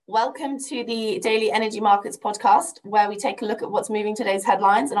Welcome to the Daily Energy Markets podcast, where we take a look at what's moving today's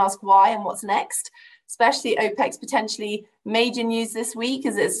headlines and ask why and what's next, especially OPEC's potentially major news this week.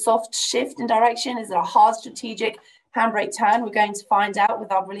 Is it a soft shift in direction? Is it a hard strategic handbrake turn? We're going to find out with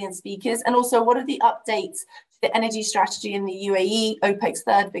our brilliant speakers. And also, what are the updates to the energy strategy in the UAE, OPEC's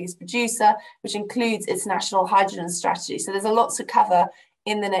third biggest producer, which includes its national hydrogen strategy? So there's a lot to cover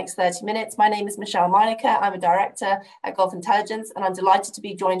in the next 30 minutes. My name is Michelle Meinecke. I'm a director at Gulf Intelligence, and I'm delighted to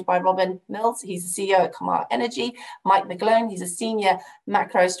be joined by Robin Mills. He's the CEO at Command Energy, Mike McGlone, he's a senior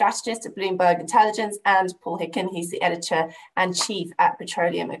macro strategist at Bloomberg Intelligence, and Paul Hicken, he's the editor-in-chief at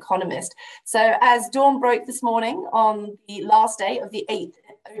Petroleum Economist. So as dawn broke this morning on the last day of the 8th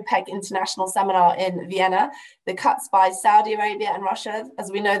OPEC International Seminar in Vienna, the cuts by Saudi Arabia and Russia,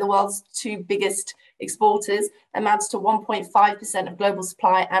 as we know, the world's two biggest exporters, amounts to 1.5% of global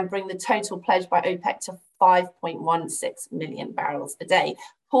supply and bring the total pledge by OPEC to 5.16 million barrels a day.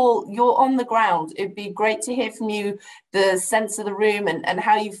 Paul, you're on the ground. It'd be great to hear from you, the sense of the room and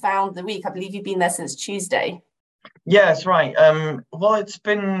how you found the week. I believe you've been there since Tuesday. Yeah, that's right. Well, it's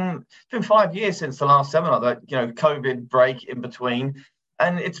been 5 years since the last seminar, that COVID break in between,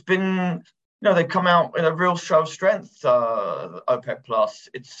 and it's been they've come out in a real show of strength, OPEC Plus.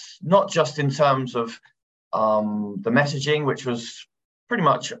 It's not just in terms of the messaging, which was pretty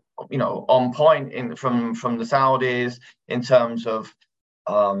much on point from the Saudis, in terms of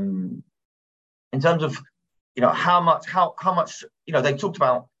how much they talked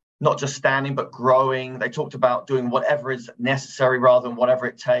about not just standing but growing. They talked about doing whatever is necessary rather than whatever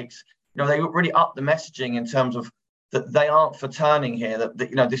it takes. They really upped the messaging in terms of that they aren't for turning here, that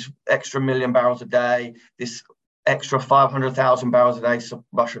this extra million barrels a day, this extra 500,000 barrels a day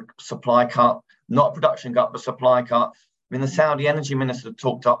Russia supply cut, not a production cut, but supply cut. I mean, the Saudi energy minister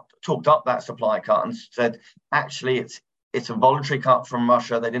talked up that supply cut and said, actually, it's a voluntary cut from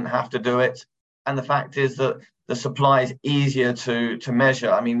Russia. They didn't have to do it. And the fact is that the supply is easier to measure.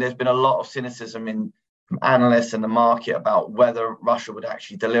 I mean, there's been a lot of cynicism from analysts in the market about whether Russia would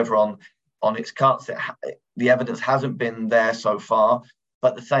actually deliver on its cuts. The evidence hasn't been there so far,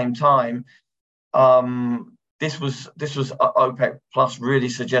 but at the same time, this was OPEC Plus really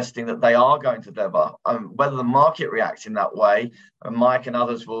suggesting that they are going to deliver. Whether the market reacts in that way, and Mike and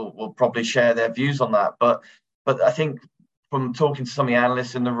others will probably share their views on that. But I think from talking to some of the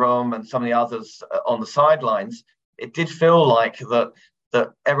analysts in the room and some of the others on the sidelines, it did feel like that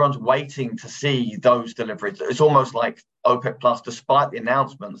everyone's waiting to see those deliveries. It's almost like OPEC Plus, despite the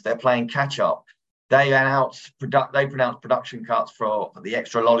announcements, they're playing catch up. They pronounced production cuts for the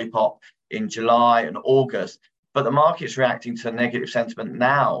extra lollipop in July and August, but the market's reacting to negative sentiment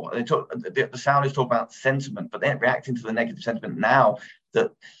now. The Saudis talk about sentiment, but they're reacting to the negative sentiment now. I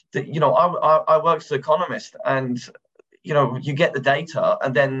work as an economist, and you get the data,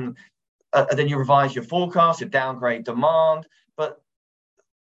 and then you revise your forecast, you downgrade demand, but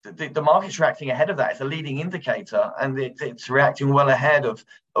the market's reacting ahead of that. It's a leading indicator, and it's reacting well ahead of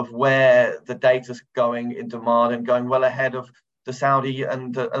where the data's going in demand, and going well ahead of the Saudi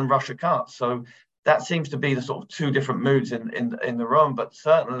and Russia cuts. So that seems to be the sort of two different moods in the room. But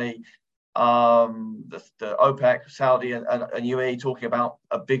certainly, the OPEC, Saudi, and UAE talking about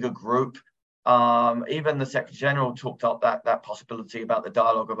a bigger group. Even the Secretary General talked up that possibility about the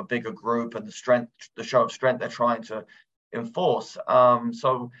dialogue of a bigger group and the show of strength they're trying to enforce.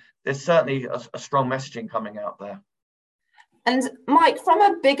 So there's certainly a strong messaging coming out there. And Mike, from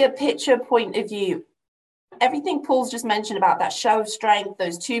a bigger picture point of view, everything Paul's just mentioned about that show of strength,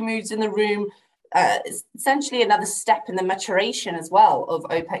 those two moods in the room, is essentially another step in the maturation as well of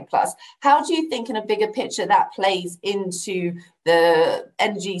OPEC Plus. How do you think, in a bigger picture, that plays into the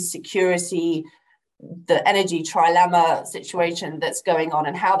energy security, the energy trilemma situation that's going on,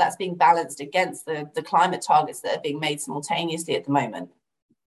 and how that's being balanced against the climate targets that are being made simultaneously at the moment?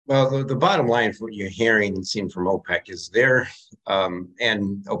 Well, the bottom line for what you're hearing and seeing from OPEC is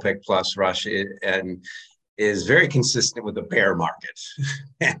and OPEC Plus Russia and is very consistent with the bear market,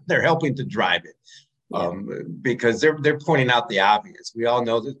 and they're helping to drive it. Because they're pointing out the obvious. We all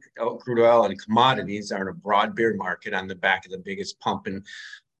know that crude oil and commodities are in a broad bear market on the back of the biggest pump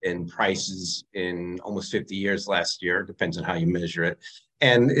in prices in almost 50 years last year. Depends on how you measure it.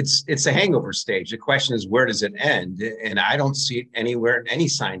 And it's a hangover stage. The question is, where does it end? And I don't see it anywhere, any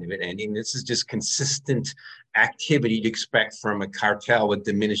sign of it ending. This is just consistent activity you'd expect from a cartel with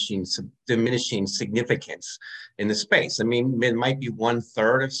diminishing significance in the space. I mean, it might be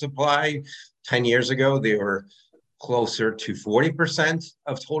 1/3 of supply. 10 years ago, they were closer to 40%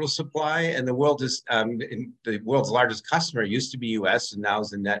 of total supply, and the world's largest customer used to be U.S. and now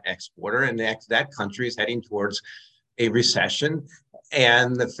is the net exporter, and that country is heading towards a recession.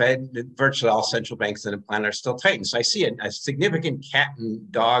 And the Fed, virtually all central banks on the planet are still tightened. So I see a significant cat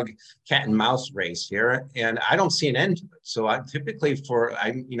and mouse race here, and I don't see an end to it. So typically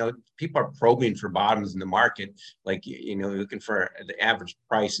people are probing for bottoms in the market, like, looking for the average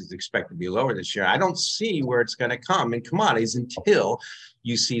price is expected to be lower this year. I don't see where it's going to come in commodities until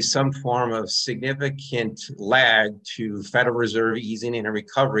you see some form of significant lag to Federal Reserve easing and a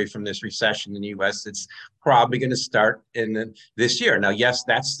recovery from this recession in the U.S. It's probably going to start in this year. Now, yes,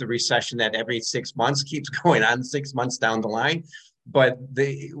 that's the recession that every 6 months keeps going on 6 months down the line. But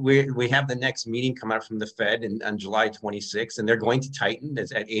we have the next meeting come out from the Fed on July 26th, and they're going to tighten.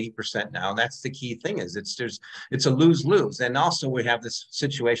 It's at 80% now. That's the key thing. It's a lose-lose. And also we have this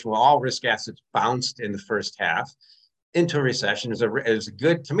situation where all risk assets bounced in the first half into a recession. Is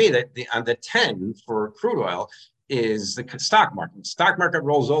good to me that on the 10 for crude oil is the stock market. Stock market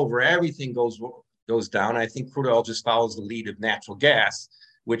rolls over, everything goes down. I think crude oil just follows the lead of natural gas,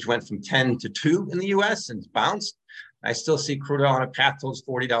 which went from 10 to 2 in the U.S. and bounced. I still see crude oil on a path towards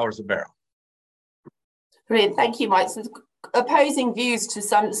 $40 a barrel. Brilliant. Thank you, Mike. So opposing views to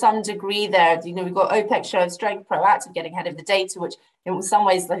some degree there. We've got OPEC showing strength, proactive, getting ahead of the data, which in some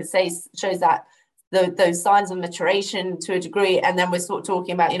ways, like I say, shows that those signs of maturation to a degree. And then we're sort of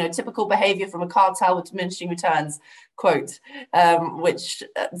talking about, typical behavior from a cartel with diminishing returns, quote, which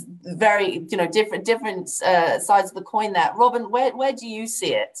very, different sides of the coin there. Robin, where do you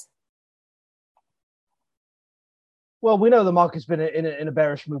see it? Well, we know the market's been in a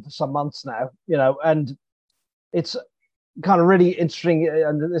bearish move for some months now, and it's kind of really interesting.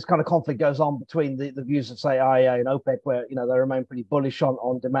 And this kind of conflict goes on between the views of, say, IEA and OPEC, where, they remain pretty bullish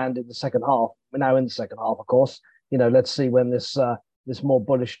on demand in the second half. We're now in the second half, of course. Let's see when this more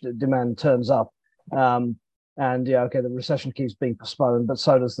bullish demand turns up. The recession keeps being postponed, but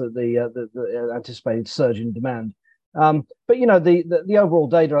so does the anticipated surge in demand. But the overall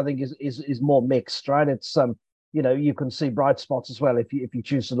data, I think, is more mixed, right? It's you can see bright spots as well if you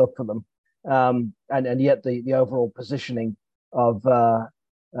choose to look for them, and yet the overall positioning of the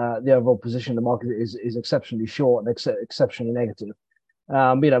market is exceptionally short and exceptionally negative.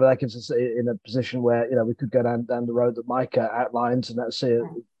 But that gives us in a position where we could go down the road that Mike outlines, and that's a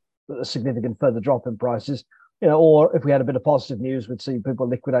significant further drop in prices. Or if we had a bit of positive news, we'd see people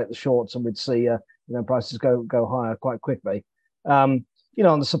liquidate the shorts, and we'd see prices go higher quite quickly.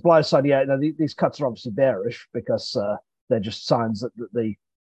 On the supply side, these cuts are obviously bearish because they're just signs that the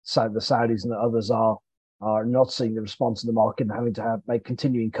Saudis and the others are not seeing the response in the market and having to make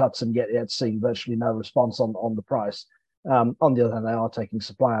continuing cuts, and yet seeing virtually no response on the price. On the other hand, they are taking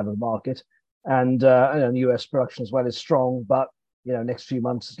supply out of the market, and US production as well is strong, but next few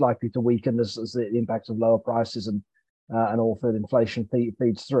months is likely to weaken as the impact of lower prices and all food inflation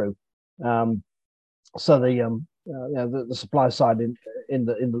feeds through. So the supply side in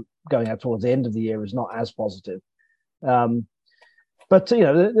the going out towards the end of the year is not as positive. But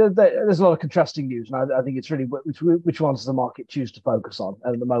there's a lot of contrasting news, and I think it's really which ones does the market choose to focus on.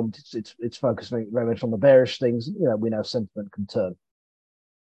 And at the moment, it's focusing very much on the bearish things. We know sentiment can turn.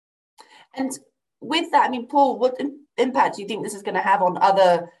 And with that, Paul, what impact do you think this is going to have on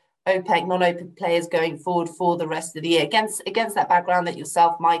other OPEC, non-OPEC players going forward for the rest of the year? Against that background that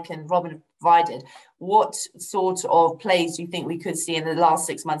yourself, Mike, and Robin have provided, what sort of plays do you think we could see in the last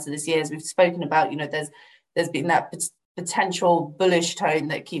 6 months of this year? As we've spoken about, there's been that potential bullish tone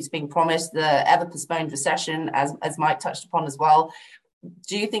that keeps being promised, the ever postponed recession, as Mike touched upon as well.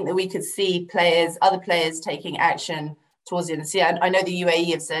 Do you think that we could see other players taking action towards the end of the year? I know the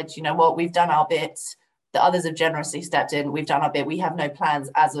UAE have said, we've done our bit. The others have generously stepped in. We've done our bit. We have no plans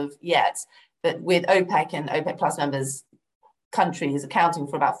as of yet. But with OPEC and OPEC Plus members, countries accounting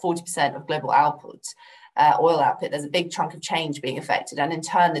for about 40% of global output, oil output, there's a big chunk of change being affected, and in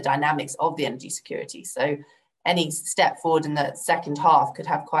turn, the dynamics of the energy security. So any step forward in the second half could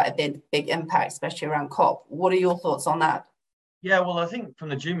have quite a big impact, especially around COP. What are your thoughts on that? Yeah, well, I think from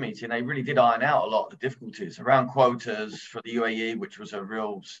the June meeting, they really did iron out a lot of the difficulties around quotas for the UAE, which was a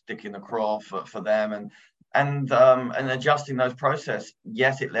real stick in the craw for them, and adjusting those processes.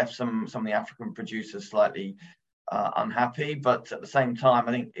 Yes, it left some of the African producers slightly unhappy, but at the same time,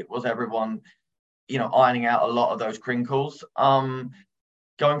 I think it was everyone, ironing out a lot of those crinkles.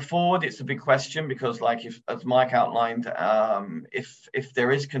 Going forward, it's a big question because, as Mike outlined, if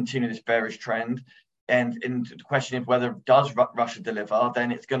there is continuous bearish trend, and the question is whether does Russia deliver,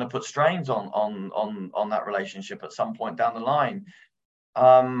 then it's going to put strains on that relationship at some point down the line.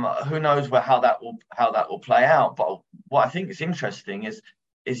 Who knows how that will play out? But what I think is interesting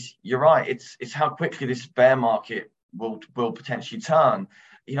is you're right. It's how quickly this bear market will potentially turn.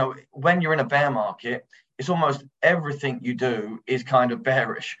 When you're in a bear market, it's almost everything you do is kind of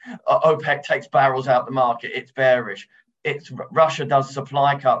bearish. OPEC takes barrels out the market, it's bearish. It's Russia does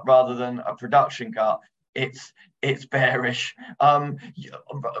supply cut rather than a production cut, it's bearish.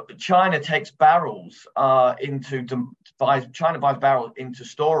 China takes barrels China buys barrels into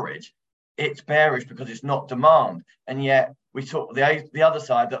storage. It's bearish because it's not demand, and yet we saw the other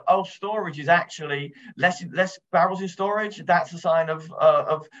side that storage is actually less barrels in storage. That's a sign of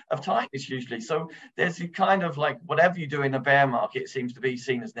tightness usually. So there's a kind of like whatever you do in a bear market seems to be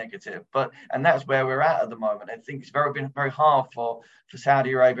seen as negative. And that's where we're at the moment. I think it's been very hard for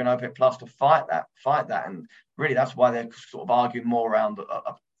Saudi Arabia and OPEC Plus to fight that, and really that's why they're sort of arguing more around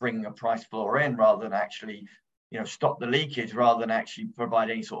bringing a price floor in rather than actually stop the leakage, rather than actually provide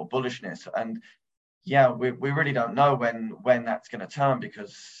any sort of bullishness. And yeah, we really don't know when that's going to turn,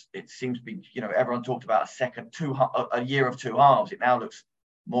 because it seems to be, everyone talked about a year of two halves. It now looks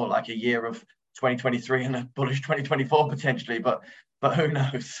more like a year of 2023 and a bullish 2024 potentially, but who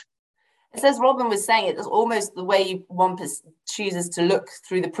knows? It's as Robin was saying, it's almost the way one chooses to look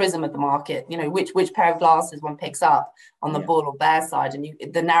through the prism of the market, which pair of glasses one picks up on the bull or bear side. And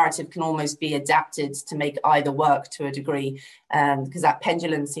the narrative can almost be adapted to make either work to a degree, because that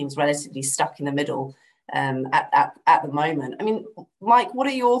pendulum seems relatively stuck in the middle at the moment. I mean, Mike, what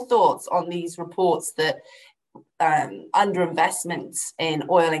are your thoughts on these reports that underinvestment in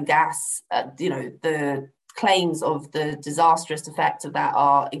oil and gas, the claims of the disastrous effect of that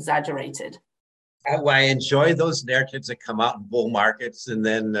are exaggerated? I enjoy those narratives that come out in bull markets. And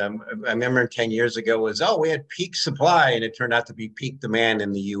then I remember 10 years ago we had peak supply, and it turned out to be peak demand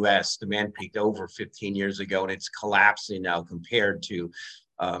in the US. Demand peaked over 15 years ago, and it's collapsing now compared to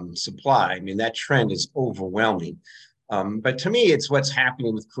supply. I mean, that trend is overwhelming. But to me, it's what's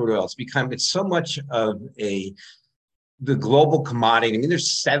happening with crude oil. It's so much of the global commodity. I mean,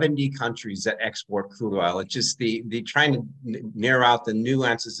 there's 70 countries that export crude oil. It's just the trying to narrow out the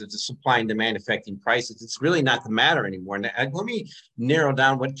nuances of the supply and demand affecting prices. It's really not the matter anymore. And let me narrow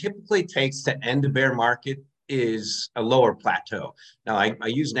down what typically takes to end a bear market is a lower plateau. Now, I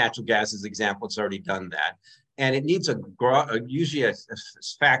use natural gas as an example. It's already done that. And it needs usually a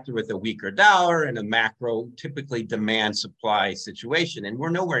factor with a weaker dollar and a macro, typically demand supply situation. And we're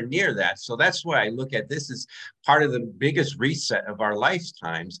nowhere near that. So that's why I look at this as part of the biggest reset of our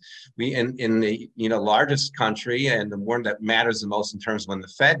lifetimes. We in the largest country, and the one that matters the most in terms of when the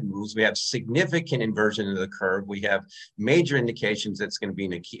Fed moves, we have significant inversion of the curve. We have major indications that's going to be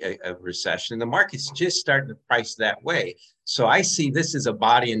in a recession. The market's just starting to price that way. So I see this as a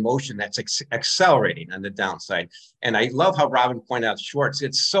body in motion that's accelerating on the downside. And I love how Robin pointed out shorts.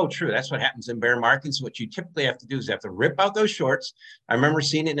 It's so true. That's what happens in bear markets. What you typically have to do is you have to rip out those shorts. I remember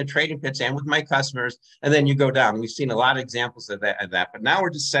seeing it in the trading pits and with my customers, and then you go down. We've seen a lot of examples of that. But now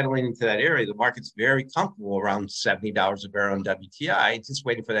we're just settling into that area. The market's very comfortable around $70 a barrel on WTI. It's just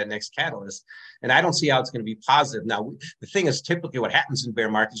waiting for that next catalyst. And I don't see how it's going to be positive. Now, the thing is, typically what happens in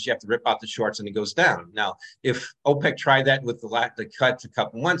bear markets, you have to rip out the shorts and it goes down. Now, if OPEC tried that with the cut a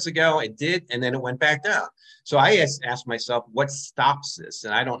couple months ago, it did, and then it went back down. So I asked myself, what stops this?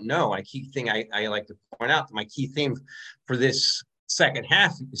 And I don't know. My key thing I like to point out, my key theme for this second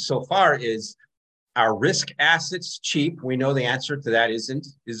half so far is, are risk assets cheap? We know the answer to that is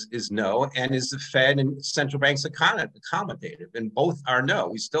no. And is the Fed and central banks accommodative? And both are no.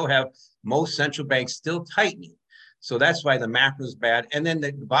 We still have most central banks still tightening. So that's why the macro is bad. And then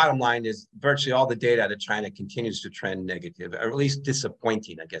the bottom line is virtually all the data out of China continues to trend negative, or at least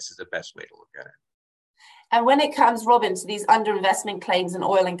disappointing, I guess is the best way to look at it. And when it comes, Robin, to these underinvestment claims in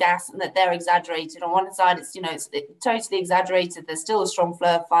oil and gas, and that they're exaggerated, on one side, it's totally exaggerated. There's still a strong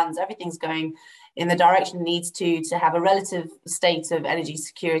flow of funds. Everything's going in the direction it needs to have a relative state of energy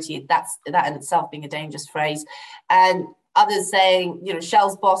security. That in itself being a dangerous phrase. And others saying,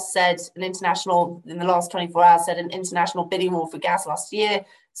 Shell's boss said in the last 24 hours, said an international bidding war for gas last year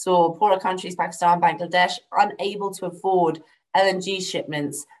saw poorer countries, Pakistan, Bangladesh, unable to afford LNG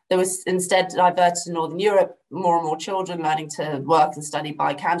shipments. There was instead diverted to Northern Europe, more and more children learning to work and study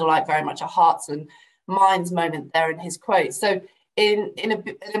by candlelight, very much a hearts and minds moment there in his quote. So in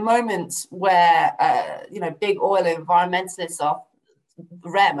a moment where, big oil environmentalists are,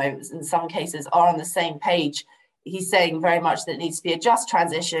 rare moments in some cases, are on the same page, he's saying very much that it needs to be a just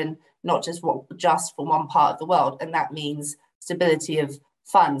transition, not just for one part of the world. And that means stability of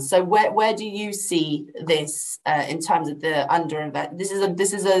funds. So where do you see this in terms of the underinvest?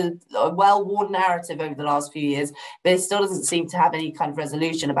 This is a well-worn narrative over the last few years, but it still doesn't seem to have any kind of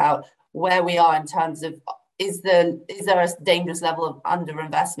resolution about where we are in terms of is there a dangerous level of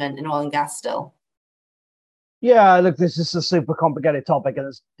underinvestment in oil and gas still? Yeah, look, this is a super complicated topic, and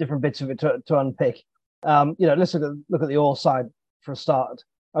there's different bits of it to unpick. Let's look at the oil side for a start.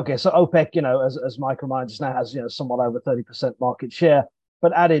 Okay, so OPEC, as Mike reminds us now, has somewhat over 30% market share,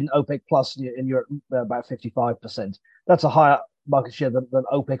 but add in OPEC Plus in Europe about 55%. That's a higher market share than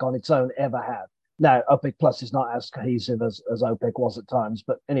OPEC on its own ever had. Now, OPEC Plus is not as cohesive as OPEC was at times,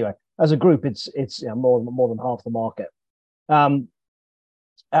 but anyway, as a group, it's more than half the market.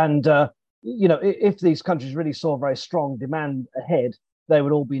 If these countries really saw very strong demand ahead, they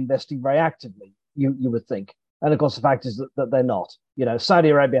would all be investing very actively. You would think, and of course, the fact is that they're not. Saudi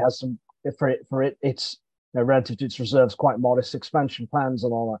Arabia has some it's relative to its reserves quite modest expansion plans,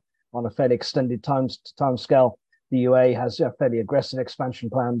 and on a fairly extended time scale. The UAE has fairly aggressive expansion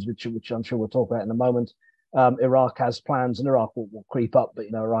plans, which I'm sure we'll talk about in a moment. Iraq has plans, and Iraq will creep up, but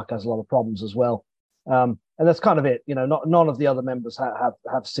Iraq has a lot of problems as well. And that's kind of it. None of the other members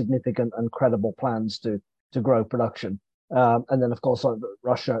have significant and credible plans to grow production. And then of course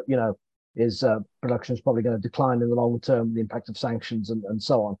Russia, is production is probably going to decline in the long term, the impact of sanctions and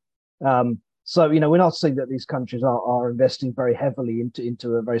so on. So we're not seeing that these countries are investing very heavily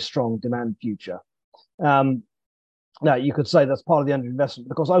into a very strong demand future. Now you could say that's part of the underinvestment,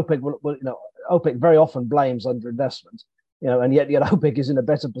 because OPEC OPEC very often blames underinvestment, and yet OPEC is in a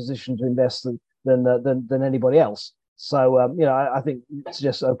better position to invest than anybody else. So I think it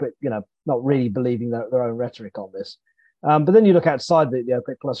suggests OPEC not really believing their own rhetoric on this. But then you look outside the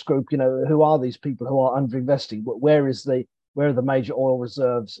OPEC Plus group, who are these people who are underinvesting? Where are the major oil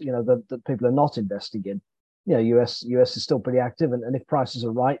reserves, that people are not investing in? US is still pretty active, and if prices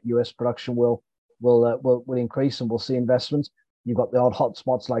are right, US production will increase, and we'll see investment. You've got the odd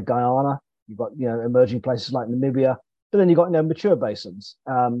hotspots like Guyana, you've got emerging places like Namibia, but then you've got mature basins,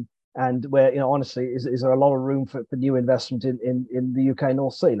 and where honestly, is there a lot of room for new investment in the UK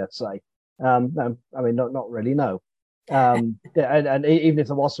North Sea? Let's say, no, I mean not really, no. And even if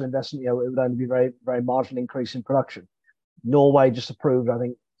there was some investment, it would only be very, very marginal increase in production. Norway just approved, I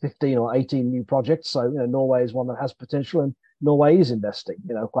think, 15 or 18 new projects. So Norway is one that has potential, and Norway is investing,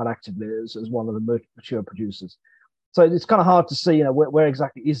 quite actively as one of the mature producers. So it's kind of hard to see, where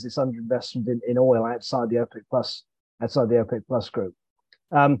exactly is this underinvestment in oil outside the OPEC Plus group.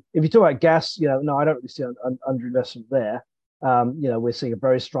 If you talk about gas, no, I don't really see underinvestment there. We're seeing a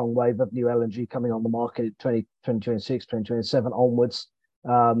very strong wave of new LNG coming on the market in 2026, 2027 onwards.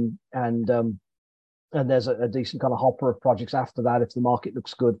 And there's a decent kind of hopper of projects after that if the market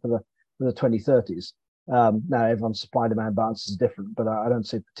looks good for the 2030s. Now everyone's supply demand balance is different, but I don't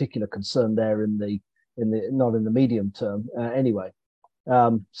see a particular concern there not in the medium term anyway.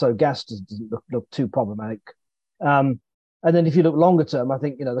 So gas doesn't look too problematic. And then if you look longer term, I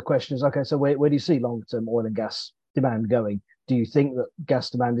think the question is, okay, so where do you see longer term oil and gas demand going? Do you think that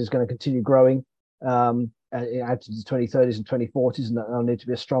gas demand is going to continue growing out to the 2030s and 2040s, and that'll need to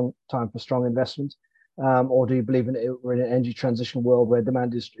be a strong time for strong investment? Or do you believe we're in an energy transition world where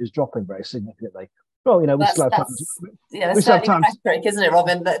demand is dropping very significantly? Well, we still have time. That's certainly rhetoric, isn't it,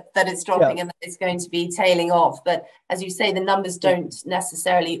 Robin, that it's dropping and that it's going to be tailing off. But as you say, the numbers don't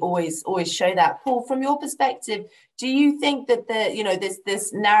necessarily always show that. Paul, from your perspective, do you think that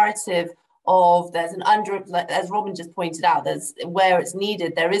this narrative of there's an as Robin just pointed out, there's where it's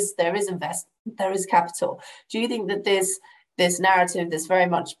needed, there is investment, there is capital. Do you think that this narrative, this very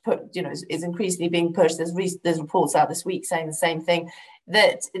much is increasingly being pushed? There's reports out this week saying the same thing,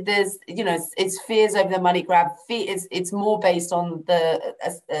 that there's it's fears over the money grab. It's more based on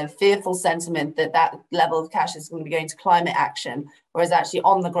the fearful sentiment that level of cash is going to be going to climate action, whereas actually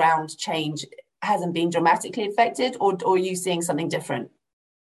on the ground change hasn't been dramatically affected, or are you seeing something different?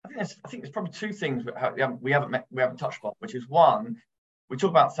 I think there's probably two things we haven't touched on, which is one, we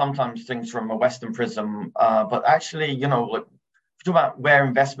talk about sometimes things from a Western prism, but actually, if you talk about where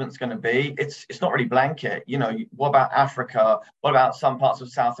investment's going to be, it's not really blanket. What about Africa? What about some parts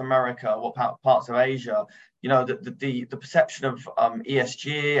of South America? What about parts of Asia? The perception of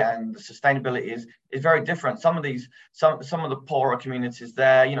ESG and sustainability is very different. Some of the poorer communities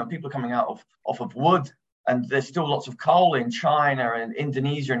there, people are coming out off of wood. And there's still lots of coal in China and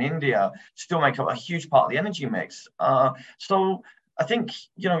Indonesia and India, still make up a huge part of the energy mix. So I think,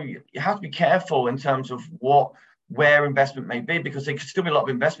 you have to be careful in terms of where investment may be, because there could still be a lot of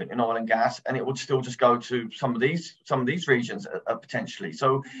investment in oil and gas, and it would still just go to some of these regions potentially.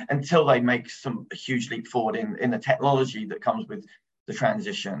 So until they make some huge leap forward in the technology that comes with the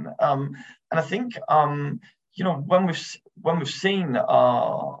transition. And I think, when we've seen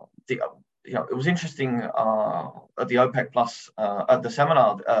it was interesting at the OPEC Plus at the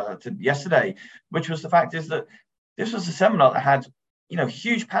seminar yesterday, which was the fact is that this was a seminar that had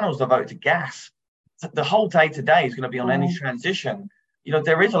huge panels devoted to gas. The whole day today is going to be on energy transition,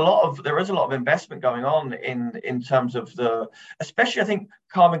 there is a lot of investment going on in terms of especially I think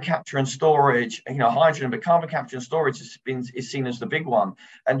carbon capture and storage, hydrogen, but carbon capture and storage is seen as the big one.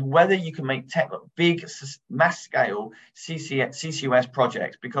 And whether you can make big mass scale CCUS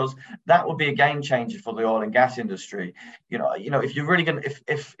projects, because that would be a game changer for the oil and gas industry. If you're really going to,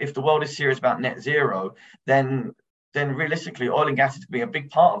 if the world is serious about net zero, then realistically oil and gas is to be a big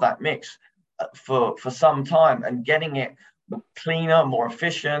part of that mix for some time, and getting it cleaner, more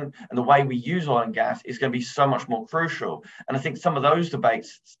efficient, and the way we use oil and gas is going to be so much more crucial. And I think some of those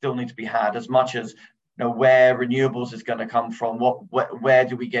debates still need to be had, as much as where renewables is going to come from, where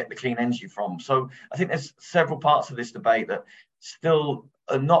do we get the clean energy from. So I think there's several parts of this debate that still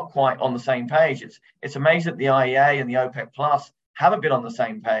are not quite on the same page. It's amazing that the IEA and the OPEC Plus haven't been on the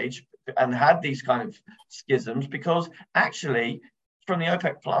same page and had these kind of schisms, because actually from the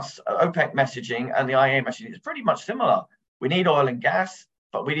OPEC messaging and the IEA messaging, it's pretty much similar. We need oil and gas,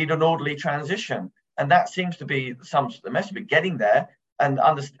 but we need an orderly transition. And that seems to be the message, but getting there and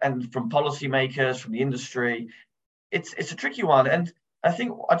from policymakers, from the industry, it's a tricky one. And I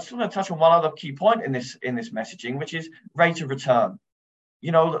think I just want to touch on one other key point in this messaging, which is rate of return.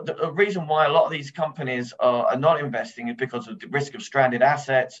 The reason why a lot of these companies are not investing is because of the risk of stranded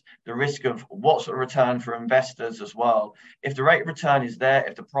assets, the risk of what sort of return for investors as well. If the rate of return is there,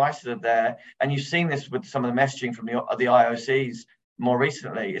 if the prices are there, and you've seen this with some of the messaging from the IOCs more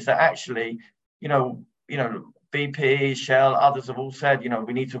recently, is that actually, BP, Shell, others have all said,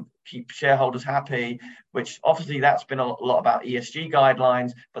 we need to keep shareholders happy, which obviously that's been a lot about ESG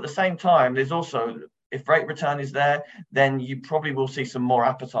guidelines. But at the same time, there's also, if rate return is there, then you probably will see some more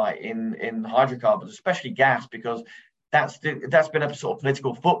appetite in hydrocarbons, especially gas, because that's been a sort of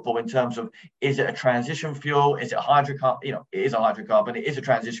political football in terms of, is it a transition fuel? Is it a hydrocarbon? It is a hydrocarbon. It is a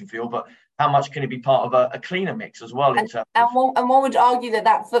transition fuel, but how much can it be part of a cleaner mix as well? And one would argue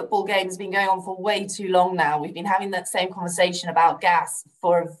that football game has been going on for way too long now. We've been having that same conversation about gas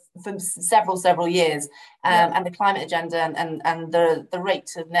for several years, and the climate agenda and the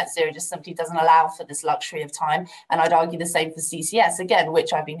rate of net zero just simply doesn't allow for this luxury of time. And I'd argue the same for CCS again,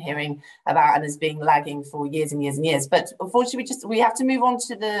 which I've been hearing about and is being lagging for years and years and years. But unfortunately, we have to move on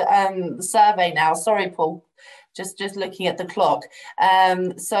to the survey now. Sorry, Paul, just looking at the clock.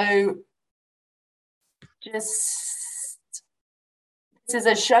 This is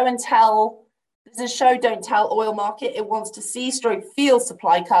a show and tell. This is a show don't tell oil market. It wants to see feel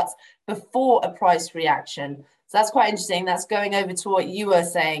supply cuts before a price reaction. So that's quite interesting. That's going over to what you were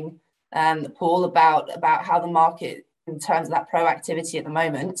saying, Paul, about how the market in terms of that proactivity at the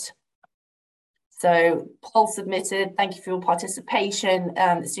moment. So poll submitted. Thank you for your participation.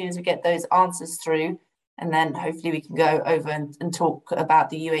 As soon as we get those answers through, and then hopefully we can go over and talk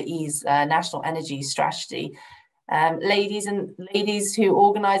about the UAE's national energy strategy. Ladies who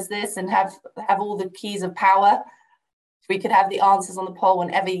organise this and have all the keys of power, if we could have the answers on the poll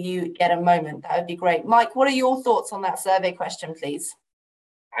whenever you get a moment, that would be great. Mike, what are your thoughts on that survey question, please?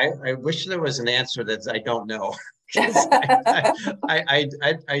 I wish there was an answer that I don't know. I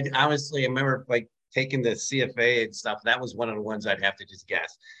honestly remember taking the CFA and stuff. That was one of the ones I'd have to just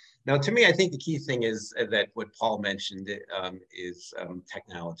guess. Now, to me, I think the key thing is that what Paul mentioned is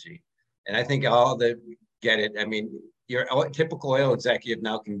technology. And I think all get it. I mean, your typical oil executive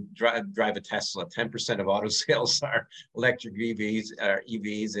now can drive a Tesla. 10% of auto sales are electric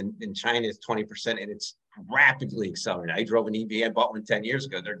EVs, and in China it's 20%, and it's rapidly accelerating. I drove an EV, I bought one 10 years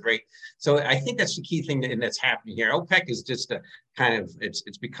ago. They're great. So I think that's the key thing that's happening here. OPEC is just a kind of, it's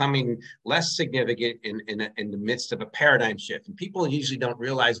becoming less significant in the midst of a paradigm shift. And people usually don't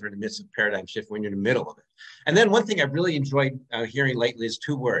realize we're in the midst of a paradigm shift when you're in the middle of it. And then one thing I've really enjoyed hearing lately is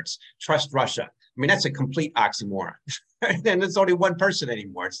two words: trust Russia. I mean, that's a complete oxymoron. And there's only one person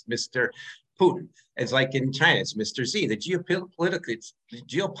anymore. It's Mr. Putin. It's like in China, it's Mr. Xi. The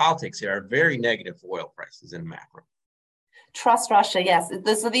geopolitics here are very negative for oil prices in macro. Trust Russia, yes.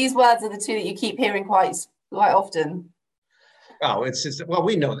 So these words are the two that you keep hearing quite often. Oh, it's just, well,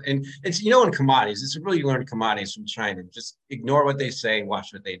 we know, and it's, in commodities, it's really learn commodities from China. Just ignore what they say,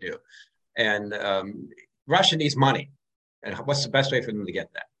 watch what they do. And Russia needs money. And what's the best way for them to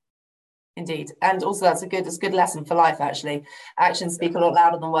get that? Indeed. And also that's a good lesson for life, actually. Actions speak a lot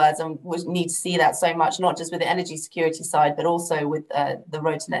louder than words, and we need to see that so much, not just with the energy security side, but also with the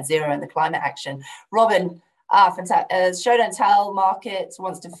road to net zero and the climate action. Robin, fantastic. Show don't tell market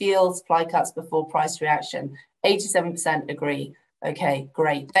wants to feel supply cuts before price reaction. 87% agree. Okay,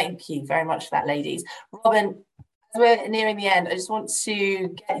 great. Thank you very much for that, ladies. Robin, as we're nearing the end, I just want to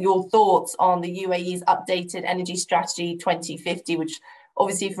get your thoughts on the UAE's updated energy strategy 2050, which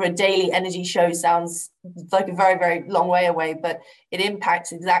obviously for a daily energy show sounds like a very, very long way away, but it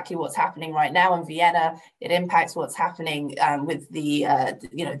impacts exactly what's happening right now in Vienna. It impacts what's happening with the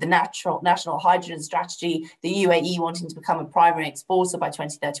national hydrogen strategy, the UAE wanting to become a primary exporter by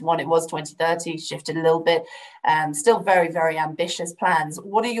 2031. It was 2030, shifted a little bit. Still very, very ambitious plans.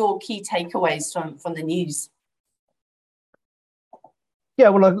 What are your key takeaways from the news? Yeah,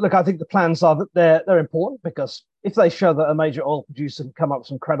 well, look, I think the plans are that they're important, because if they show that a major oil producer can come up with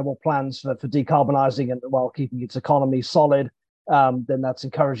some credible plans for decarbonising and while keeping its economy solid, then that's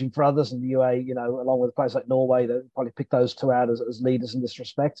encouraging for others. And the UAE, along with a place like Norway, they'll probably pick those two out as leaders in this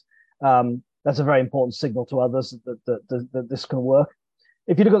respect. That's a very important signal to others that this can work.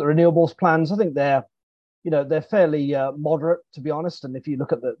 If you look at the renewables plans, I think they're fairly moderate, to be honest. And if you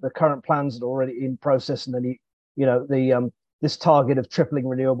look at the current plans that are already in process, and then this target of tripling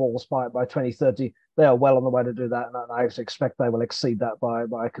renewables by 2030, they are well on the way to do that, and I expect they will exceed that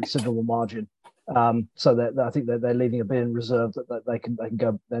by a considerable margin. So I think they're leaving a bit in reserve that they can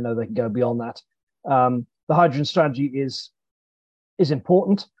go. They know they can go beyond that. The hydrogen strategy is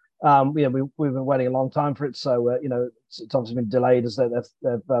important. We've been waiting a long time for it, so it's obviously been delayed as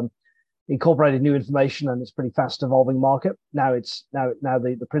they've incorporated new information, and it's a pretty fast evolving market. Now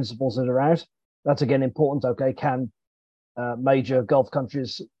the principles that are out. That's again important. Okay, can major Gulf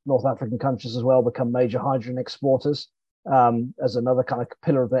countries, North African countries as well, become major hydrogen exporters as another kind of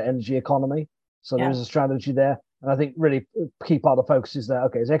pillar of their energy economy? So there is a strategy there. And I think really key part of the focus is that,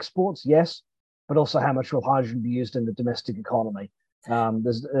 okay, is exports, yes, but also how much will hydrogen be used in the domestic economy?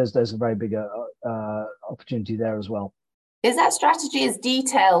 There's a very big opportunity there as well. Is that strategy as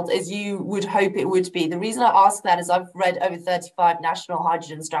detailed as you would hope it would be? The reason I ask that is I've read over 35 national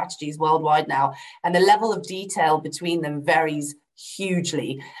hydrogen strategies worldwide now, and the level of detail between them varies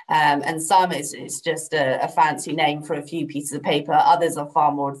hugely. And some it's just a fancy name for a few pieces of paper. Others are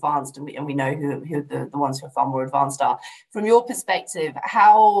far more advanced, and we know who the ones who are far more advanced are. From your perspective,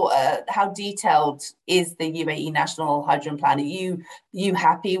 how detailed is the UAE National Hydrogen Plan? Are you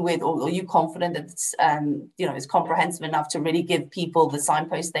happy with, or are you confident that it's comprehensive enough to really give people the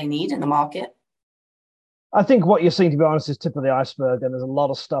signposts they need in the market? I think what you're seeing, to be honest, is tip of the iceberg, and there's a lot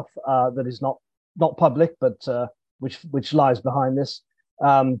of stuff that is not public, but which lies behind this,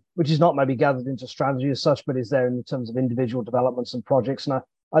 which is not maybe gathered into strategy as such, but is there in terms of individual developments and projects. And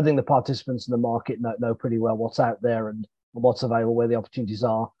I think the participants in the market know pretty well what's out there and what's available, where the opportunities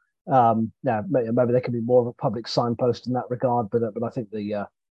are. Now, maybe there can be more of a public signpost in that regard, but I think the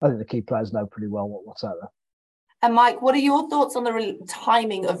key players know pretty well what's out there. And Mike, what are your thoughts on the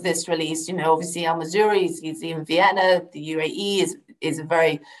timing of this release? Obviously Al Mansouri is in Vienna. The UAE is a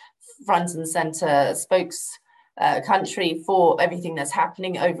very front and center spokes country for everything that's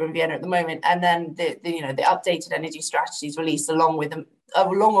happening over in Vienna at the moment, and then the updated energy strategies released along with a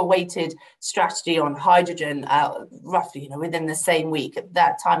long-awaited strategy on hydrogen, roughly within the same week.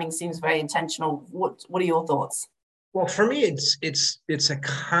 That timing seems very intentional. What are your thoughts? Well, for me, it's a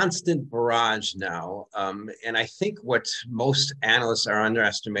constant barrage now, and I think what most analysts are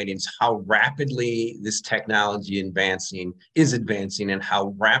underestimating is how rapidly this technology is advancing, and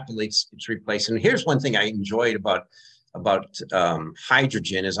how rapidly it's replacing. And here's one thing I enjoyed about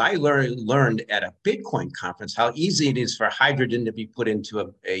hydrogen is I learned at a Bitcoin conference how easy it is for hydrogen to be put into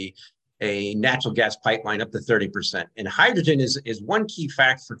a natural gas pipeline up to 30%. And hydrogen is one key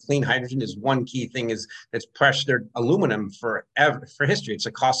fact for clean hydrogen is one key thing is that's pressured aluminum for history. It's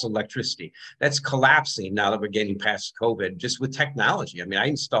a cost of electricity. That's collapsing now that we're getting past COVID, just with technology. I mean, I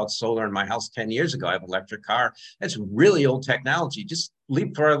installed solar in my house 10 years ago. I have an electric car. That's really old technology. Just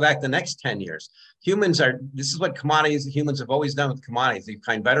leapfrog back the next 10 years. This is what humans have always done with commodities. They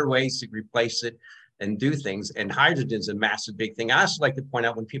find better ways to replace it and do things. And hydrogen is a massive, big thing. I also like to point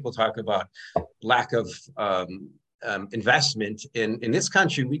out when people talk about lack of investment in this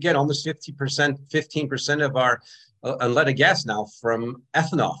country, we get almost 15% of our unleaded gas now from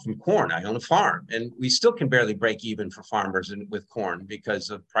ethanol, from corn. I own a farm, and we still can barely break even for farmers with corn because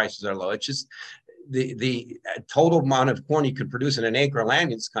the prices are low. It's just the total amount of corn you could produce in an acre of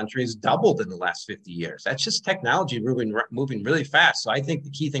land in this country has doubled in the last 50 years. That's just technology moving really fast. So I think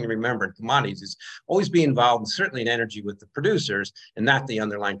the key thing to remember in commodities is always be involved, and certainly in energy, with the producers and not the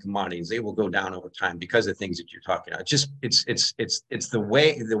underlying commodities. They will go down over time because of things that you're talking about. It's the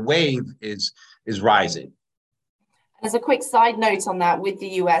wave is rising. As a quick side note on that, with the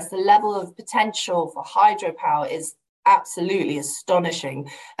US, the level of potential for hydropower is absolutely astonishing.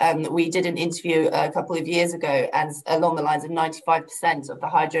 We did an interview a couple of years ago, and along the lines of 95% of the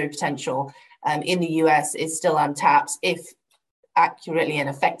hydro potential in the US is still untapped. If accurately and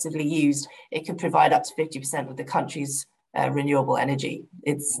effectively used, it could provide up to 50% of the country's renewable energy.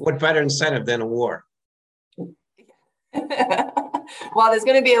 It's what better incentive than a war? Well, there's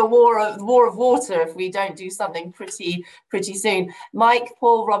going to be a war of water if we don't do something pretty soon. Mike,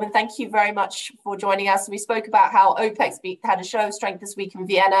 Paul, Robin, thank you very much for joining us. We spoke about how OPEC had a show of strength this week in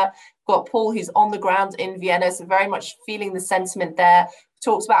Vienna. We've got Paul, who's on the ground in Vienna, so very much feeling the sentiment there.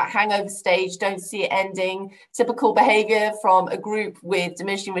 Talks about hangover stage, don't see it ending, typical behavior from a group with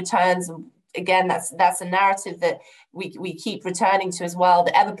diminishing returns. Again, that's a narrative that we keep returning to as well,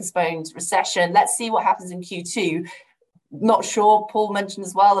 the ever postponed recession. Let's see what happens in Q2. Not sure. Paul mentioned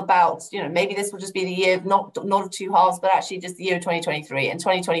as well about, maybe this will just be the year of not of two halves, but actually just the year of 2023. And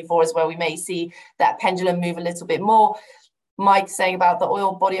 2024 is where we may see that pendulum move a little bit more. Mike saying about the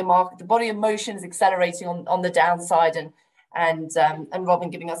oil body of market, the body of motion is accelerating on the downside, and Robin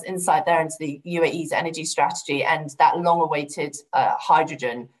giving us insight there into the UAE's energy strategy and that long-awaited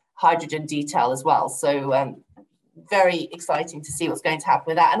hydrogen detail as well. So very exciting to see what's going to happen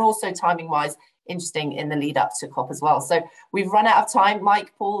with that, and also timing-wise, interesting in the lead up to COP as well. So we've run out of time.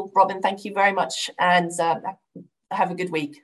 Mike, Paul, Robin, thank you very much, and have a good week.